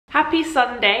Happy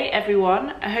Sunday,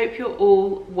 everyone. I hope you're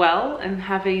all well and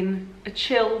having a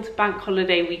chilled bank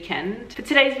holiday weekend. For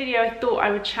today's video, I thought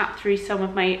I would chat through some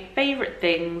of my favourite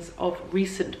things of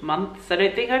recent months. I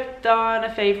don't think I've done a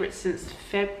favourite since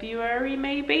February,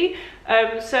 maybe.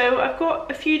 So I've got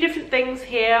a few different things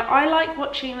here. I like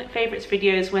watching favourites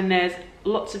videos when there's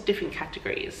lots of different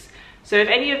categories. So if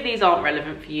any of these aren't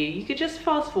relevant for you, you could just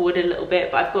fast forward a little bit,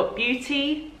 but I've got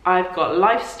beauty, I've got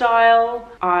lifestyle,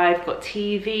 I've got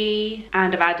TV,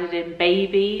 and I've added in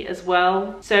baby as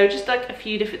well. So just like a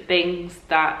few different things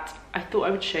that I thought I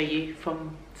would show you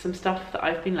from some stuff that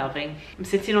I've been loving. I'm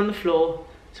sitting on the floor,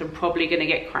 so I'm probably gonna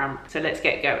get cramped, so let's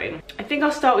get going. I think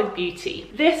I'll start with beauty.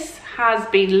 This has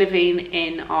been living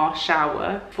in our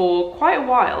shower for quite a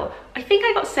while. I think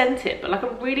I got sent it, but like a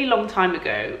really long time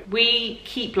ago. We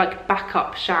keep like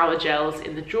backup shower gels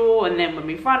in the drawer, and then when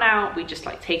we've run out, we just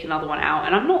like take another one out.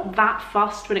 And I'm not that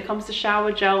fussed when it comes to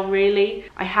shower gel, really.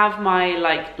 I have my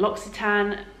like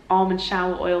L'Occitane almond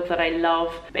shower oil that I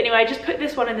love. But anyway, I just put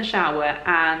this one in the shower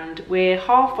and we're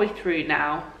halfway through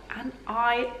now. And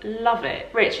I love it.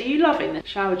 Rich, are you loving the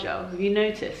shower gel? Have you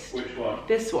noticed? Which one?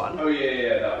 This one. Oh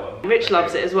yeah, that one. Rich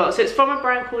loves it as well. So it's from a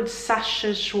brand called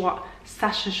Szechuan.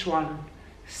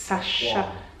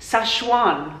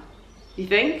 You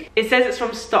think? It says it's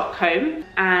from Stockholm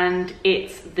and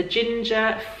it's the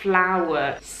ginger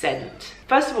flower scent.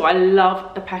 First of all, I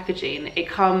love the packaging. It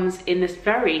comes in this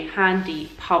very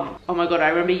handy pump. Oh my God, I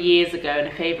remember years ago in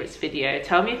a favourites video.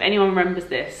 Tell me if anyone remembers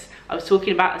this. I was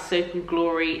talking about the Soap and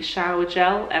Glory shower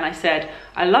gel and I said,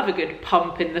 I love a good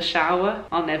pump in the shower.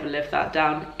 I'll never live that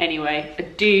down. Anyway, I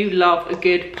do love a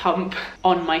good pump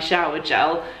on my shower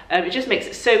gel. It just makes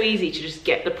it so easy to just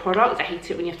get the product. I hate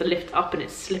it when you have to lift up and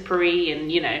it's slippery and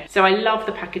you know. So I love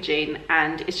the packaging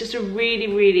and it's just a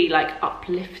really like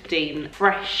uplifting,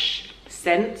 fresh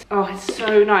scent. Oh, it's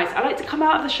so nice. I like to come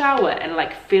out of the shower and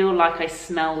like feel like I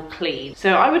smell clean.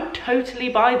 So I would totally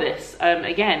buy this.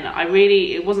 Again,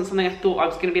 it wasn't something I thought I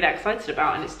was gonna be that excited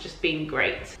about and it's just been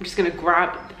great. I'm just gonna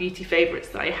grab the beauty favorites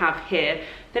that I have here.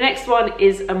 The next one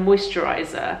is a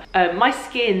moisturizer. My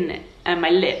skin and my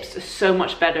lips are so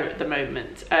much better at the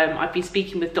moment. I've been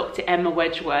speaking with Dr. Emma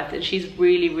Wedgeworth and she's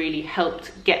really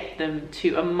helped get them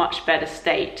to a much better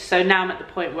state. So now I'm at the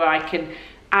point where I can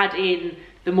add in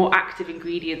the more active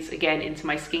ingredients again into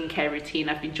my skincare routine.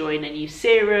 I've been enjoying a new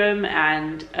serum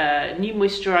and a new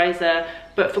moisturizer,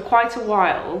 but for quite a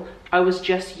while I was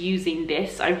just using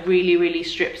this. I really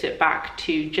stripped it back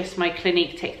to just my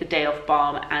Clinique Take the Day Off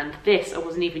balm, and this I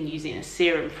wasn't even using a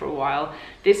serum for a while.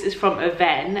 This is from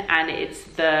Aven and it's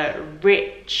the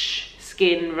Rich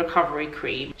Skin Recovery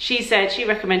Cream. She said she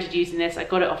recommended using this. I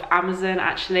got it off Amazon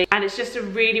actually, and it's just a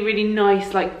really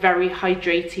nice, like very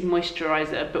hydrating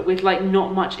moisturizer, but with like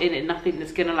not much in it, nothing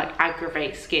that's gonna like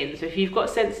aggravate skin. So if you've got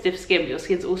sensitive skin but your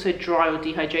skin's also dry or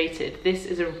dehydrated, this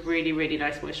is a really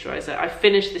nice moisturizer. I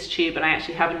finished this tube and I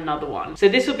actually have another one. So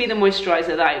this will be the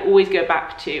moisturizer that I always go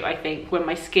back to, I think, when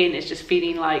my skin is just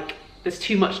feeling like there's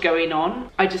too much going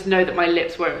on. I just know that my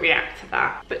lips won't react to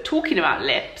that. But talking about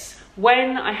lips,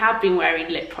 when I have been wearing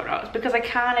lip products, because I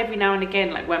can every now and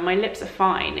again, like when my lips are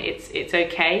fine, it's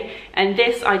okay. And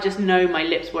this, I just know my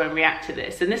lips won't react to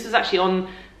this. And this was actually on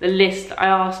the list. I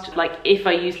asked like if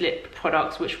I use lip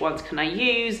products, which ones can I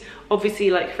use?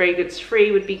 Obviously like fragrance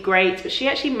free would be great, but she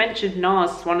actually mentioned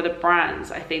NARS as one of the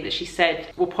brands I think that she said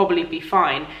will probably be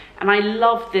fine. And I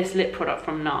love this lip product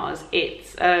from NARS.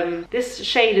 It's this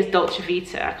shade is Dolce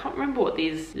Vita. I can't remember what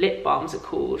these lip balms are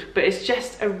called, but it's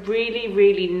just a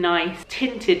really nice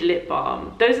tinted lip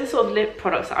balm. Those are the sort of lip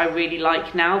products that I really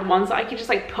like now, the ones that I can just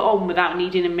like put on without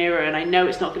needing a mirror and I know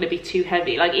it's not going to be too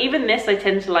heavy. Like even this I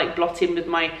tend to like blot in with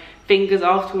my fingers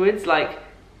afterwards, like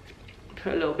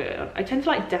put a little bit on. I tend to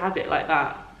like dab it like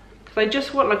that because I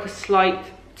just want like a slight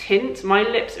tint. My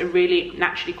lips are really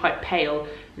naturally quite pale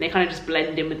and they kind of just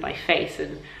blend in with my face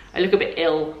and I look a bit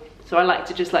ill, so I like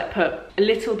to just like put a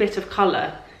little bit of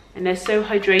colour, and they're so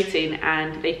hydrating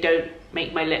and they don't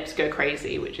make my lips go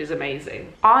crazy, which is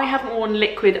amazing. I haven't worn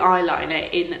liquid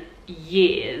eyeliner in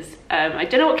years. I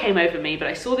don't know what came over me, but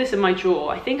I saw this in my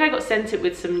drawer. I think I got sent it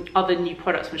with some other new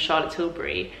products from Charlotte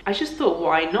Tilbury. I just thought,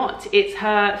 why not? It's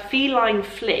her Feline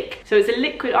Flick. So it's a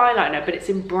liquid eyeliner, but it's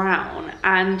in brown.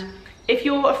 And if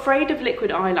you're afraid of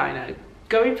liquid eyeliner,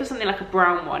 going for something like a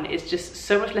brown one is just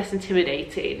so much less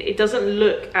intimidating. It doesn't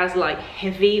look as like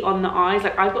heavy on the eyes.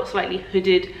 Like I've got slightly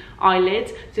hooded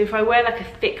eyelids, so if I wear like a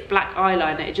thick black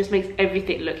eyeliner, it just makes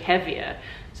everything look heavier.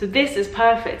 So this is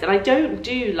perfect. And I don't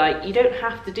do like, you don't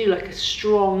have to do like a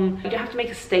strong, you don't have to make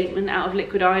a statement out of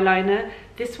liquid eyeliner.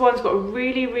 This one's got a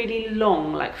really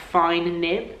long like fine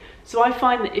nib, So I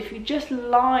find that if you just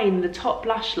line the top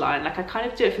lash line, like I kind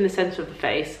of do it from the center of the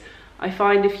face, I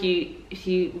find if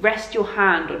you rest your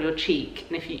hand on your cheek,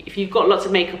 and if you've got lots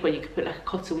of makeup on, you could put like a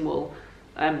cotton wool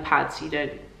pad so you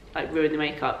don't like ruin the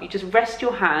makeup. You just rest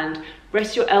your hand,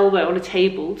 rest your elbow on a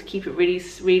table to keep it really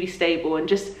stable, and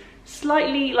just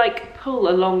slightly like pull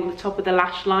along the top of the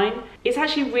lash line. It's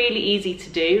actually really easy to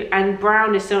do, and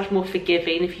brown is so much more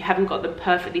forgiving. If you haven't got them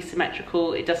perfectly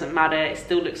symmetrical, it doesn't matter, it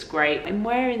still looks great. I'm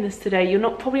wearing this today. You're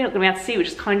probably not gonna be able to see, which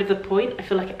is kind of the point. I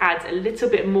feel like it adds a little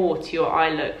bit more to your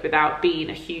eye look without being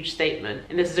a huge statement.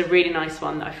 And this is a really nice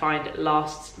one that I find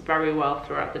lasts very well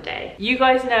throughout the day. You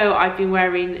guys know I've been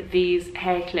wearing these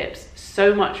hair clips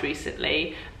so much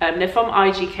recently. They're from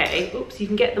IGK. Oops, you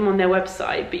can get them on their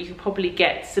website, but you can probably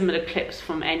get similar clips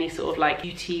from any sort of like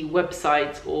beauty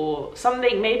websites or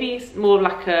something, maybe more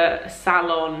like a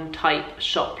salon type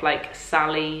shop like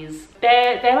Sally's.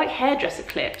 They're like hairdresser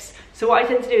clips. So what I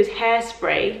tend to do is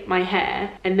hairspray my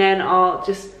hair, and then I'll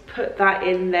just put that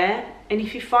in there. And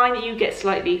if you find that you get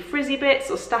slightly frizzy bits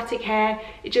or static hair,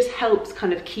 it just helps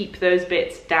kind of keep those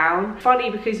bits down. Funny,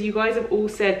 because you guys have all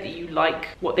said that you like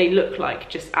what they look like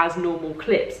just as normal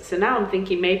clips. So now I'm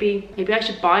thinking maybe I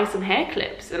should buy some hair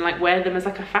clips and like wear them as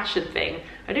like a fashion thing.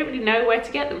 I don't really know where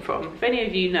to get them from. If any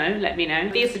of you know, let me know.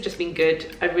 These have just been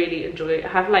good. I really enjoy it. I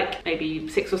have like maybe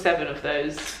 6 or 7 of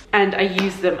those, and I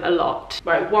use them a lot.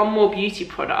 Right, one more beauty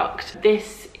product.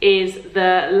 This is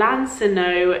the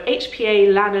Lancino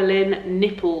HPA Lanolin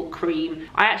Nipple Cream.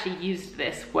 I actually used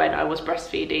this when I was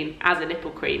breastfeeding as a nipple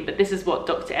cream, but this is what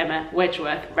Dr. Emma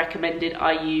Wedgeworth recommended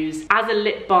I use as a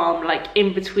lip balm, like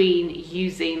in between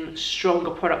using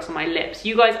stronger products on my lips.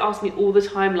 You guys ask me all the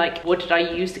time, like, what did I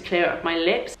use to clear up my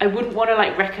lips? I wouldn't want to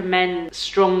like recommend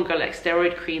stronger like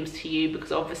steroid creams to you,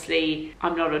 because obviously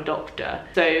I'm not a doctor.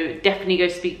 So definitely go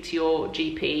speak to your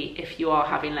GP if you are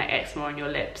having like eczema on your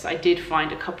lips. I did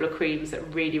find a couple of creams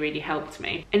that really helped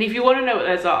me. And if you want to know what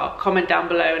those are, comment down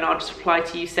below and I'll just reply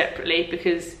to you separately,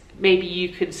 because maybe you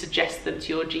can suggest them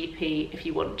to your GP if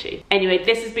you want to. Anyway,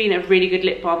 this has been a really good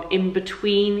lip balm in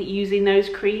between using those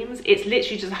creams. It's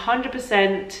literally just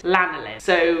 100% lanolin.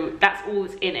 So that's all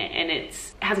that's in it, and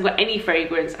it hasn't got any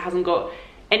fragrance, it hasn't got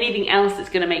anything else that's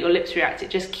going to make your lips react. It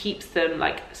just keeps them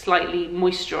like slightly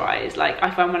moisturized. Like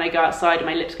I find when I go outside and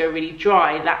my lips go really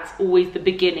dry, that's always the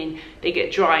beginning. They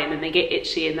get dry and then they get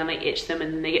itchy, and then I itch them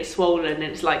and then they get swollen, and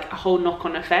it's like a whole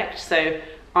knock-on effect. So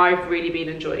I've really been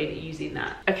enjoying using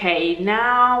that. Okay,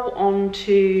 now on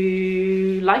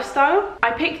to lifestyle.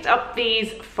 I picked up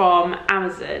these from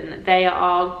Amazon. They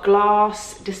are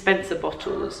glass dispenser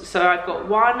bottles. So I've got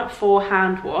one for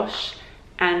hand wash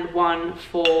and one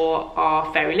for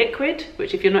our fairy liquid,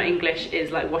 which if you're not English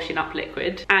is like washing up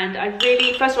liquid. And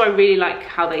first of all, I really like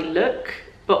how they look,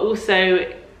 but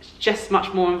also just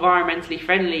much more environmentally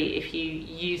friendly if you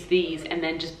use these and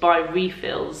then just buy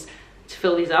refills to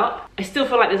fill these up. I still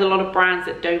feel like there's a lot of brands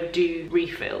that don't do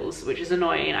refills, which is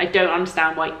annoying. I don't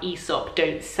understand why Aesop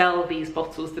don't sell these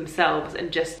bottles themselves and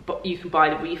just you can buy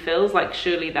the refills. Like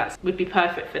surely that would be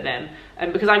perfect for them.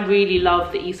 Because I really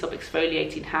love the Aesop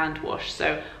exfoliating hand wash,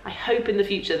 so I hope in the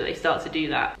future that they start to do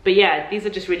that. But yeah, these are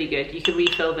just really good. You can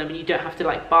refill them and you don't have to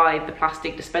like buy the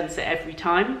plastic dispenser every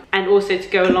time. And also to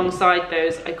go alongside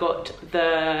those, I got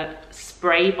the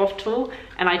spray bottle,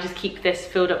 and I just keep this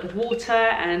filled up with water,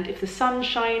 and if the sun's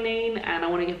shining and I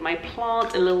want to give my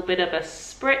plant a little bit of a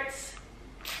spritz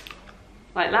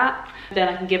like that, then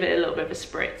I can give it a little bit of a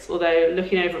spritz. Although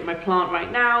looking over at my plant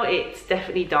right now, it's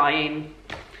definitely dying.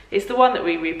 It's the one that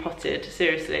we repotted,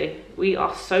 seriously. We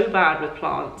are so bad with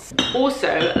plants.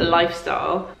 Also,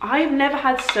 lifestyle. I've never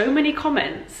had so many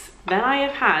comments than I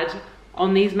have had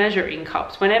on these measuring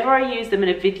cups. Whenever I use them in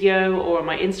a video or on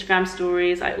my Instagram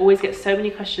stories, I always get so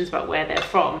many questions about where they're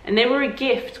from. And they were a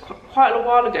gift quite a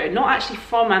while ago, not actually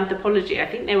from Anthropologie. I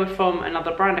think they were from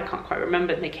another brand, I can't quite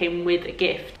remember, and they came with a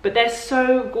gift. But they're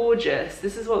so gorgeous.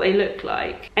 This is what they look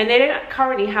like. And they don't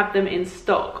currently have them in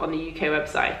stock on the UK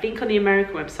website. I think on the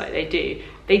American website they do.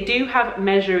 They do have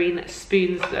measuring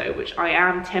spoons though, which I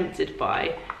am tempted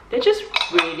by. They're just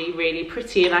really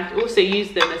pretty, and I can also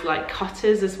use them as like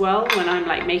cutters as well when I'm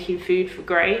like making food for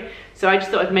Gray. So I just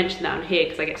thought I'd mention that on here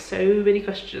because I get so many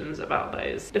questions about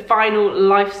those. The final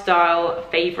lifestyle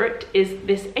favorite is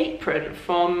this apron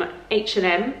from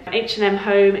H&M. H&M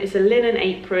Home is a linen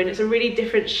apron. It's a really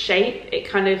different shape. It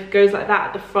kind of goes like that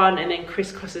at the front and then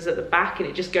crisscrosses at the back, and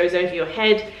it just goes over your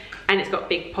head. And it's got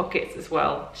big pockets as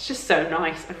well. It's just so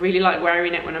nice. I really like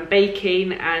wearing it when I'm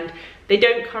baking, and They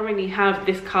don't currently have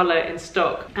this colour in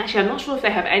stock. Actually, I'm not sure if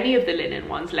they have any of the linen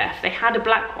ones left. They had a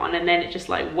black one and then it just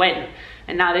like went,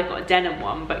 and now they've got a denim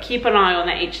one. But keep an eye on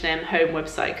the H&M home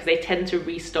website because they tend to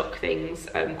restock things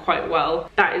quite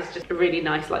well. That is just a really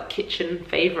nice like kitchen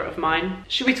favourite of mine.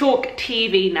 Should we talk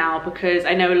TV now? Because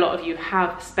I know a lot of you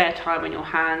have spare time on your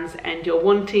hands and you're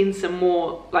wanting some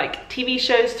more like TV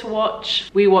shows to watch.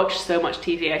 We watch so much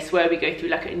TV. I swear we go through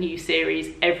like a new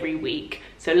series every week.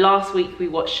 So last week we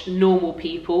watched Normal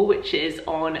People, which is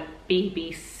on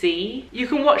BBC. You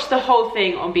can watch the whole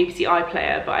thing on BBC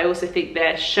iPlayer, but I also think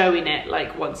they're showing it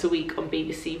like once a week on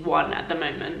BBC One at the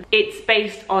moment. It's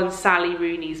based on Sally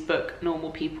Rooney's book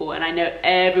Normal People, and I know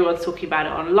everyone's talking about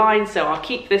it online, so I'll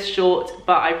keep this short,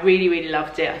 but I really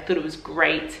loved it. I thought it was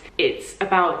great. It's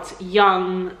about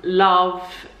young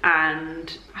love,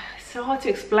 and it's so hard to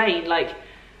explain. Like,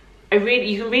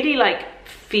 you can really like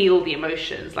feel the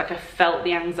emotions. Like, I felt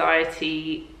the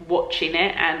anxiety watching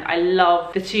it, and I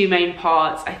love the two main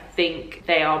parts. I think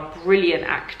they are brilliant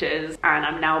actors, and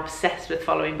I'm now obsessed with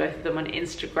following both of them on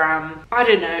Instagram. I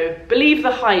don't know, believe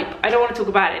the hype. I don't want to talk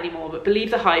about it anymore, but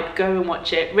believe the hype. Go and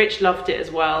watch it. Rich loved it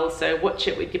as well, so watch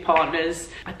it with your partners.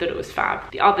 I thought it was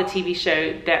fab. The other TV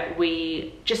show that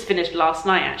we just finished last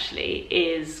night actually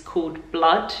is called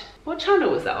Blood. What channel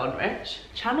was that on, Rich?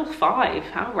 Channel 5,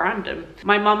 how random.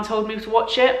 My mum told me to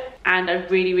watch it and I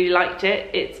really liked it.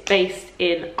 It's based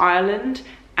in Ireland,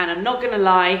 and I'm not gonna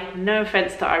lie, no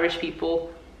offense to Irish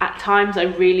people, at times I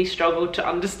really struggled to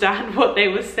understand what they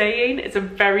were saying. It's a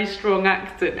very strong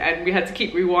accent and we had to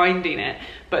keep rewinding it.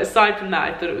 But aside from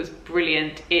that, I thought it was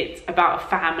brilliant. It's about a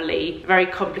family, a very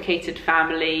complicated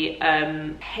family.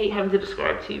 Hate having to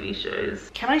describe TV shows.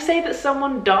 Can I say that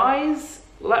someone dies?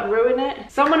 Will that ruin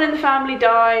it? Someone in the family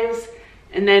dies,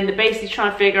 and then they're basically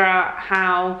trying to figure out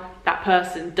how that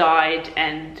person died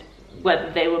and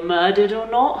whether they were murdered or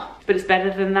not. But it's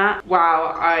better than that.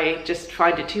 Wow, I just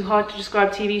find it too hard to describe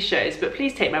TV shows, but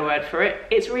please take my word for it.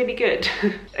 It's really good.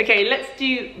 Okay, let's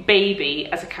do baby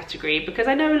as a category, because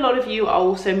I know a lot of you are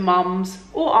also mums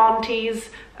or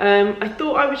aunties. I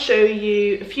thought I would show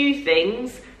you a few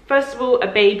things. First of all, a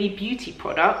baby beauty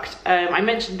product. I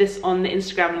mentioned this on the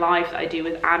Instagram live that I do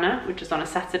with Anna, which is on a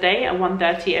Saturday at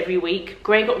 1:30 every week.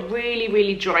 Gray got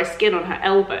really dry skin on her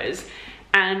elbows,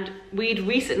 and we'd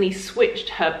recently switched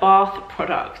her bath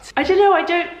product. I don't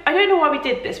know why we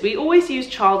did this. We always use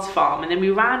Child's Farm, and then we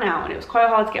ran out and it was quite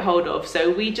hard to get hold of, so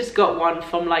we just got one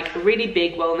from like a really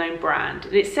big well-known brand.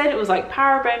 And it said it was like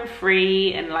paraben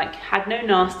free and like had no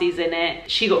nasties in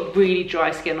it. She got really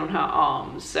dry skin on her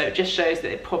arms, so it just shows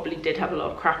that it probably did have a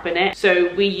lot of crap in it.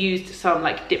 So we used some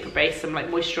like dipper base, some like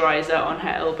moisturizer on her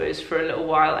elbows for a little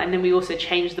while, and then we also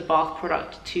changed the bath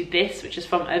product to this, which is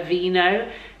from Aveeno.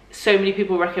 So many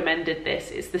people recommended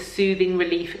this. It's the Soothing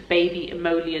Relief Baby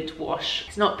Emollient Wash.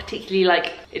 It's not particularly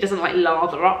like, it doesn't like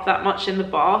lather up that much in the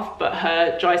bath, but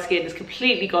her dry skin is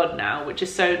completely gone now, which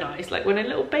is so nice. Like when a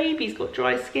little baby's got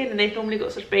dry skin and they've normally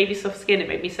got such baby soft skin, it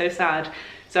made me so sad.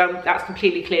 So that's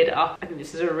completely cleared it up. I think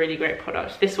this is a really great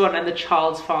product. This one and the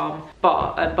Child's Farm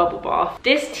bubble bath.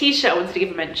 This t-shirt I wanted to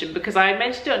give a mention because I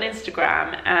mentioned it on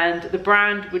Instagram and the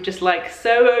brand were just like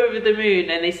so over the moon,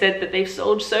 and they said that they've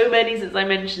sold so many since I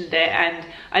mentioned it, and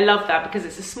I love that because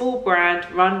it's a small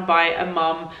brand run by a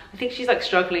mum. I think she's like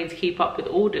struggling to keep up with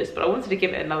orders, but I wanted to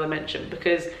give it another mention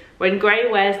because when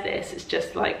Gray wears this, it's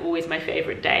just like always my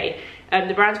favorite day.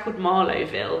 The brand's called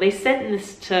Marlowville. They sent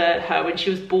this to her when she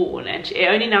was born, and it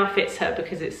only now fits her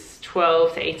because it's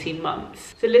 12 to 18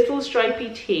 months. It's a little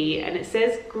stripy tee and it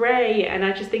says Gray, and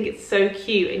I just think it's so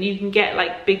cute, and you can get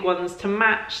like big ones to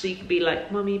match, so you can be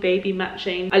like mummy baby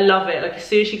matching. I love it. Like as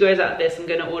soon as she grows out of this, I'm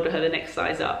gonna order her the next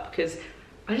size up because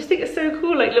I just think it's so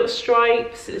cool. Like little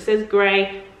stripes, it says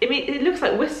Gray. I mean, it looks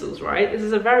like whistles, right? This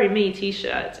is a very me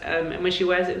t-shirt, and when she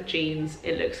wears it with jeans,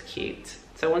 it looks cute.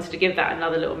 So I wanted to give that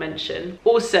another little mention.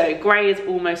 Also, Gray is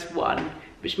almost won,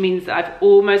 which means that I've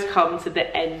almost come to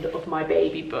the end of my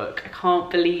baby book. I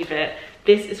can't believe it.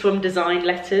 This is from Design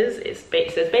Letters. It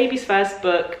says Baby's First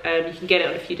Book. You can get it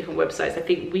on a few different websites. I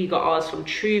think we got ours from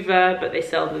Truva, but they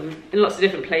sell them in lots of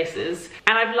different places.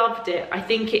 And I've loved it. I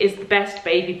think it is the best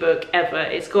baby book ever.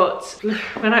 It's got,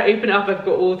 when I open it up, I've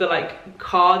got all the like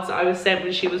cards I was sent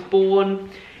when she was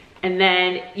born. And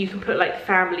then you can put like the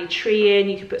family tree in,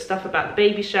 you can put stuff about the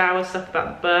baby shower, stuff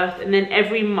about the birth. And then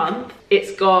every month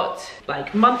it's got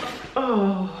like that's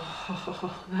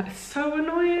so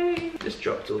annoying. Just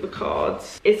dropped all the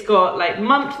cards. It's got like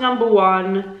month number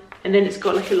 1, and then it's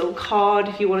got like a little card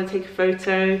if you want to take a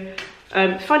photo.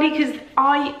 Funny because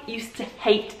I used to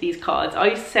hate these cards. I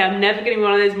used to say I'm never going to be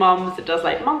one of those mums that does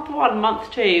like month 1, month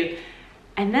 2.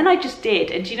 And then I just did,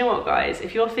 and do you know what, guys?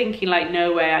 If you're thinking like,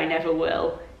 no way, I never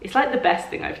will, it's like the best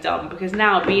thing I've done, because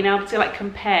now being able to like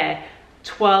compare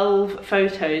 12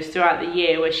 photos throughout the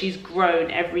year where she's grown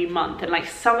every month, and like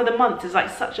some of the months is like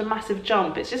such a massive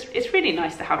jump. It's really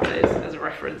nice to have those as a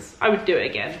reference. I would do it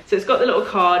again. So it's got the little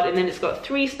card, and then it's got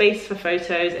 3 spaces for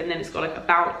photos, and then it's got like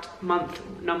about month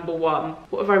number 1.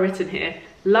 What have I written here?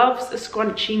 Loves a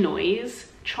scrunchy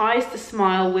noise, tries to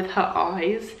smile with her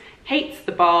eyes, hates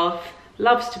the bath,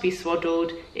 loves to be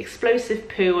swaddled, explosive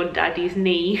poo on daddy's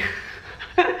knee,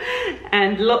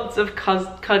 and lots of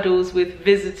cuddles with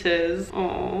visitors.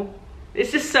 Oh,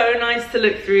 it's just so nice to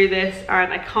look through this,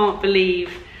 and I can't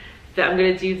believe that I'm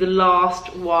going to do the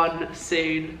last one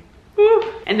soon. Woo.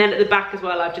 And then at the back as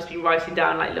well, I've just been writing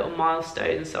down like little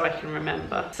milestones so I can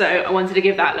remember. So I wanted to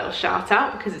give that little shout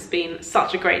out because it's been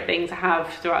such a great thing to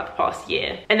have throughout the past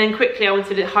year. And then quickly I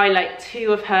wanted to highlight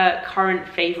 2 of her current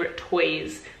favourite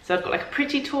toys. So I've got like a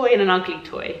pretty toy and an ugly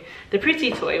toy. The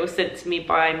pretty toy was sent to me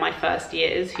by my first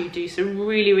years, who do some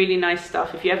really nice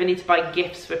stuff. If you ever need to buy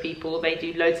gifts for people, they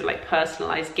do loads of like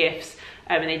personalised gifts,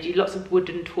 and they do lots of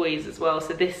wooden toys as well.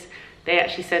 So this they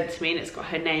actually sent to me, and it's got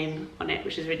her name on it,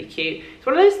 which is really cute. It's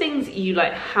one of those things you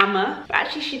like hammer, but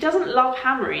actually she doesn't love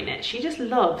hammering it. She just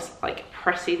loves like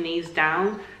pressing these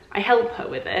down. I help her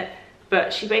with it,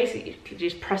 but she basically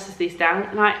just presses these down.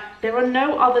 And there are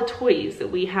no other toys that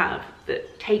we have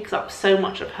that takes up so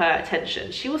much of her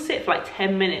attention. She will sit for like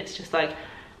 10 minutes just like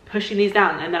pushing these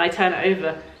down, and then I turn it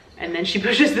over and then she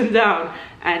pushes them down,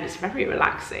 and it's very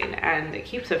relaxing and it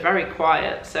keeps her very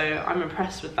quiet. So I'm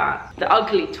impressed with that. The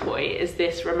ugly toy is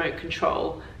this remote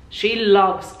control. She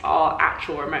loves our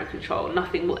actual remote control.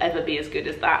 Nothing will ever be as good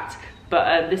as that,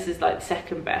 but this is like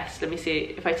second best. Let me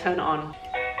see if I turn it on.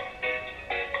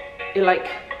 It like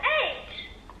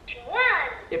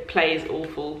it plays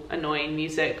awful annoying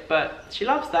music, but she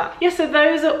loves that. Yeah, so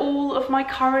those are all of my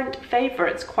current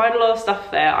favorites. Quite a lot of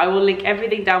stuff there. I will link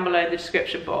everything down below in the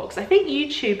description box. I think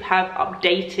YouTube have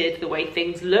updated the way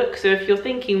things look, so if you're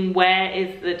thinking where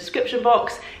is the description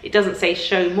box, it doesn't say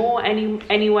show more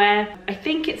anywhere. I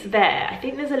think it's there. I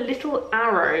think there's a little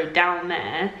arrow down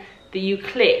there that you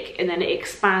click, and then it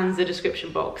expands the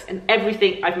description box, and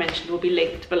everything I've mentioned will be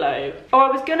linked below. Oh, I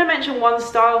was gonna mention one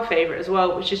style favorite as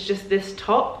well, which is just this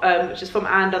top, which is from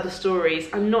And Other Stories.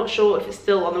 I'm not sure if it's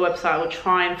still on the website. I will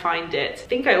try and find it. I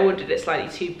think I ordered it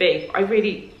slightly too big. I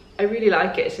really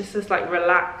like it. It's just this like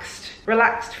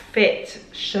relaxed fit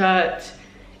shirt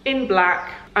in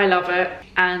black. I love it.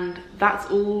 And that's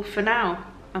all for now.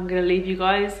 I'm gonna leave you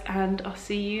guys, and I'll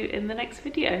see you in the next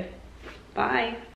video. Bye.